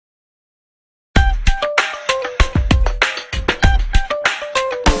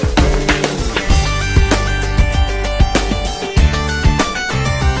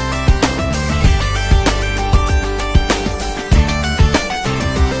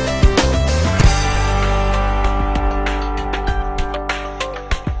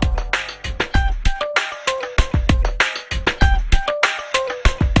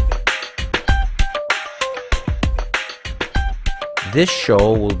This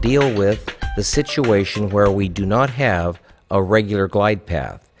show will deal with the situation where we do not have a regular glide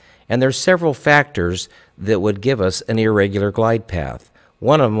path. And there's several factors that would give us an irregular glide path.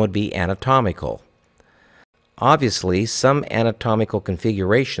 One of them would be anatomical. Obviously, some anatomical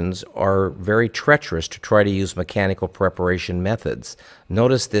configurations are very treacherous to try to use mechanical preparation methods.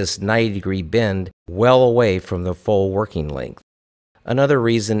 Notice this 90-degree bend well away from the full working length. Another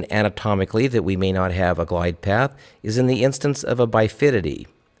reason anatomically that we may not have a glide path is in the instance of a bifidity.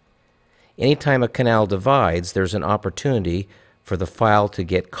 Anytime a canal divides, there's an opportunity for the file to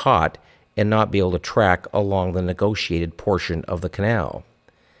get caught and not be able to track along the negotiated portion of the canal.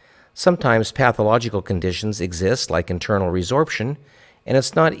 Sometimes pathological conditions exist, like internal resorption, and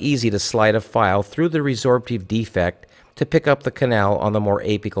it's not easy to slide a file through the resorptive defect to pick up the canal on the more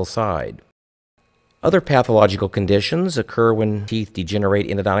apical side. Other pathological conditions occur when teeth degenerate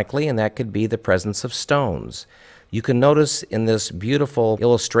endodontically, and that could be the presence of stones. You can notice in this beautiful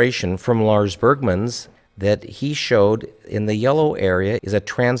illustration from Lars Bergman's that he showed in the yellow area is a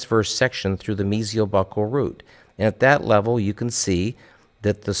transverse section through the mesiobuccal root. And at that level you can see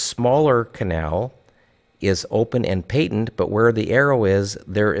that the smaller canal is open and patent, but where the arrow is,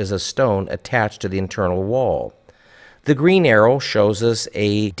 there is a stone attached to the internal wall. The green arrow shows us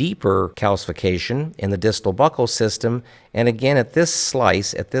a deeper calcification in the distal buccal system, and again at this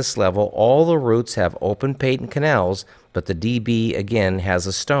slice, at this level, all the roots have open patent canals, but the DB again has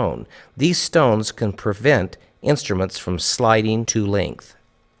a stone. These stones can prevent instruments from sliding to length.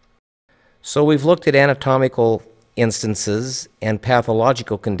 So we've looked at anatomical instances and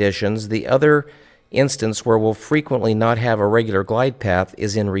pathological conditions. The other instance where we'll frequently not have a regular glide path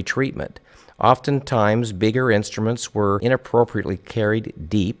is in retreatment. Oftentimes bigger instruments were inappropriately carried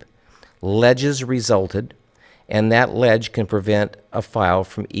deep, ledges resulted, and that ledge can prevent a file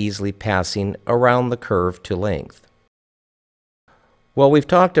from easily passing around the curve to length. Well, we've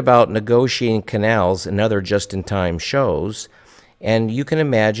talked about negotiating canals in other just-in-time shows, and you can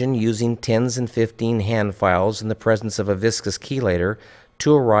imagine using 10s and 15 hand files in the presence of a viscous chelator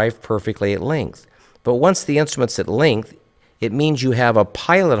to arrive perfectly at length. But once the instrument's at length, it means you have a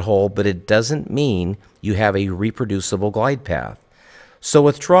pilot hole, but it doesn't mean you have a reproducible glide path. So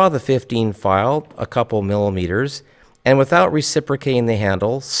withdraw the 15 file a couple millimeters, and without reciprocating the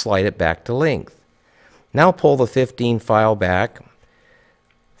handle, slide it back to length. Now pull the 15 file back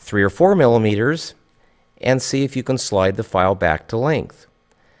 3 or 4 millimeters, and see if you can slide the file back to length.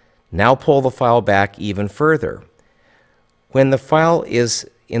 Now pull the file back even further. When the file is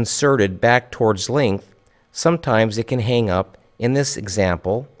inserted back towards length, sometimes it can hang up, in this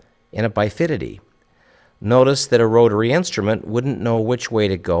example, in a bifidity. Notice that a rotary instrument wouldn't know which way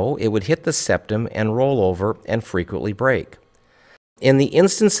to go. It would hit the septum and roll over and frequently break. In the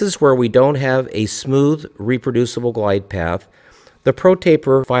instances where we don't have a smooth, reproducible glide path, the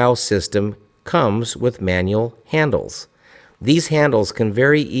ProTaper file system comes with manual handles. These handles can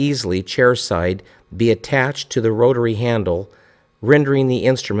very easily, chairside, be attached to the rotary handle, rendering the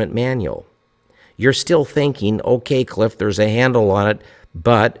instrument manual. You're still thinking, okay, Cliff, there's a handle on it,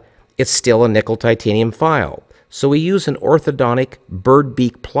 but it's still a nickel titanium file. So we use an orthodontic bird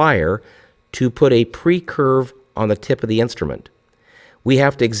beak plier to put a pre-curve on the tip of the instrument. We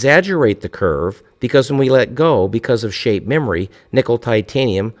have to exaggerate the curve because when we let go, because of shape memory, nickel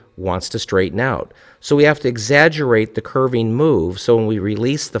titanium wants to straighten out. So we have to exaggerate the curving move so when we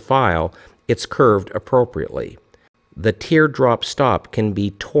release the file, it's curved appropriately. The teardrop stop can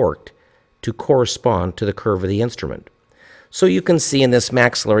be torqued to correspond to the curve of the instrument. So you can see in this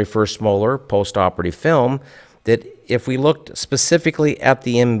maxillary first molar postoperative film that if we looked specifically at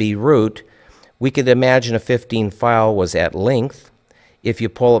the MB root, we could imagine a 15 file was at length. If you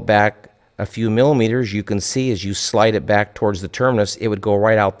pull it back a few millimeters, you can see as you slide it back towards the terminus, it would go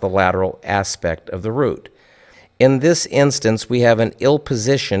right out the lateral aspect of the root. In this instance, we have an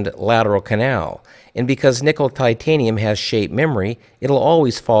ill-positioned lateral canal, and because nickel titanium has shape memory, it'll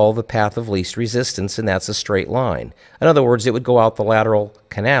always follow the path of least resistance, and that's a straight line. In other words, it would go out the lateral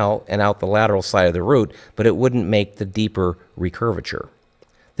canal and out the lateral side of the root, but it wouldn't make the deeper recurvature.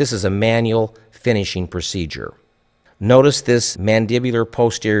 This is a manual finishing procedure. Notice this mandibular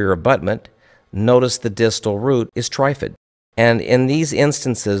posterior abutment. Notice the distal root is trifid. And in these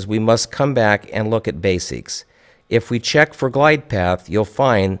instances, we must come back and look at basics. If we check for glide path, you'll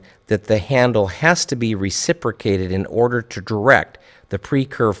find that the handle has to be reciprocated in order to direct the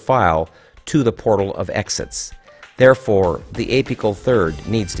pre-curve file to the portal of exits. Therefore, the apical third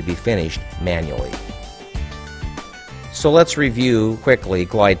needs to be finished manually. So let's review quickly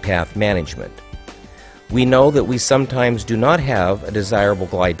glide path management. We know that we sometimes do not have a desirable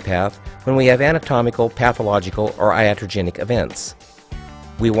glide path when we have anatomical, pathological, or iatrogenic events.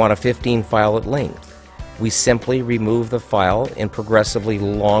 We want a 15 file at length. We simply remove the file in progressively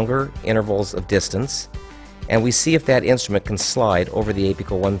longer intervals of distance, and we see if that instrument can slide over the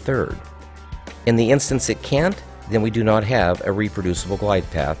apical 1/3. In the instance it can't, then we do not have a reproducible glide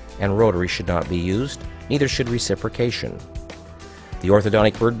path, and rotary should not be used, neither should reciprocation. The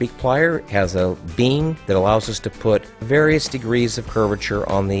orthodontic birdbeak plier has a beam that allows us to put various degrees of curvature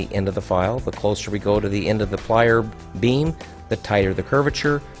on the end of the file. The closer we go to the end of the plier beam, the tighter the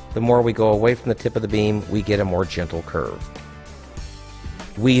curvature. The more we go away from the tip of the beam, we get a more gentle curve.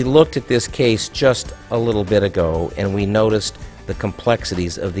 We looked at this case just a little bit ago, and we noticed the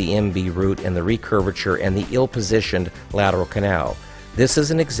complexities of the MB root and the recurvature and the ill-positioned lateral canal. This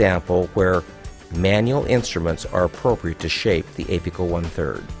is an example where manual instruments are appropriate to shape the apical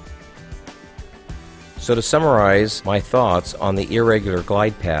 1/3. So to summarize my thoughts on the irregular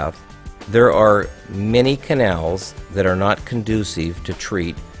glide path, there are many canals that are not conducive to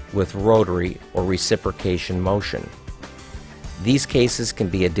treat with rotary or reciprocation motion. These cases can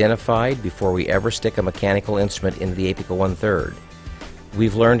be identified before we ever stick a mechanical instrument into the apical 1/3.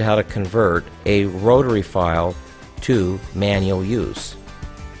 We've learned how to convert a rotary file to manual use.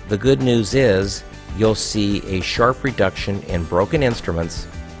 The good news is you'll see a sharp reduction in broken instruments,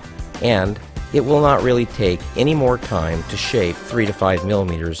 and it will not really take any more time to shape 3 to 5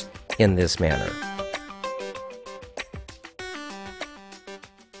 millimeters in this manner.